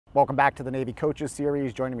Welcome back to the Navy Coaches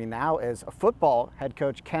Series. Joining me now is football head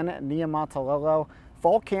coach Ken Nuimatalolo.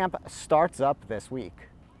 Fall camp starts up this week.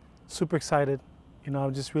 Super excited.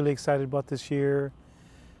 I'm just really excited about this year.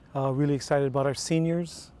 Really excited about our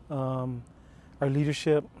seniors, our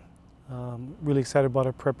leadership. Really excited about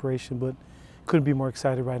our preparation, but couldn't be more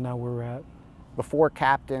excited right now where we're at. The four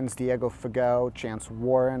captains, Diego Fagot, Chance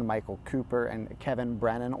Warren, Michael Cooper, and Kevin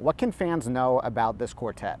Brennan. What can fans know about this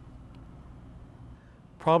quartet?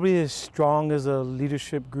 Probably as strong as a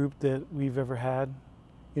leadership group that we've ever had.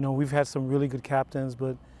 We've had some really good captains,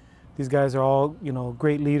 but these guys are all,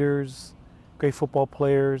 great leaders, great football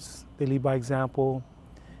players. They lead by example,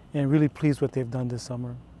 and really pleased what they've done this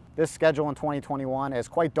summer. This schedule in 2021 is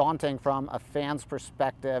quite daunting from a fan's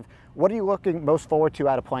perspective. What are you looking most forward to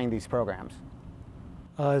out of playing these programs?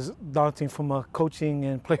 It's daunting from a coaching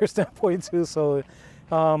and player standpoint too, so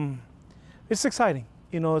it's exciting.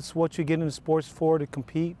 It's what you get into sports for, to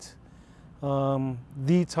compete.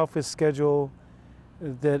 The toughest schedule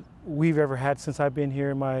that we've ever had since I've been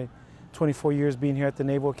here, my 24 years being here at the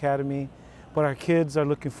Naval Academy. But our kids are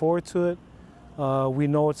looking forward to it. We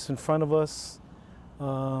know it's in front of us.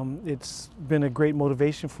 It's been a great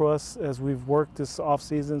motivation for us as we've worked this off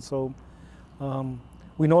season. So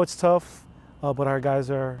we know it's tough, but our guys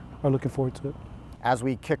are looking forward to it. As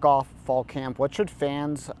we kick off fall camp, what should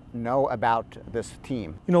fans know about this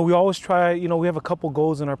team? We always try, we have a couple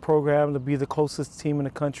goals in our program to be the closest team in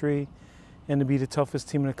the country and to be the toughest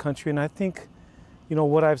team in the country. And I think,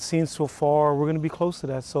 what I've seen so far, we're going to be close to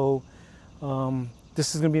that. So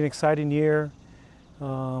this is going to be an exciting year.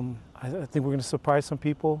 I think we're going to surprise some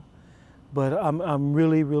people, but I'm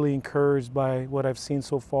really, really encouraged by what I've seen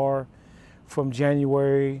so far from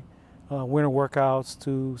January, winter workouts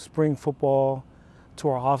to spring football, to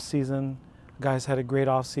our off season. Guys had a great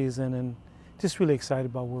off season, and just really excited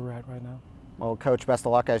about where we're at right now. Well, Coach, best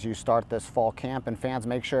of luck as you start this fall camp, and fans,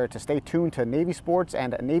 make sure to stay tuned to Navy Sports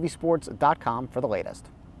and NavySports.com for the latest.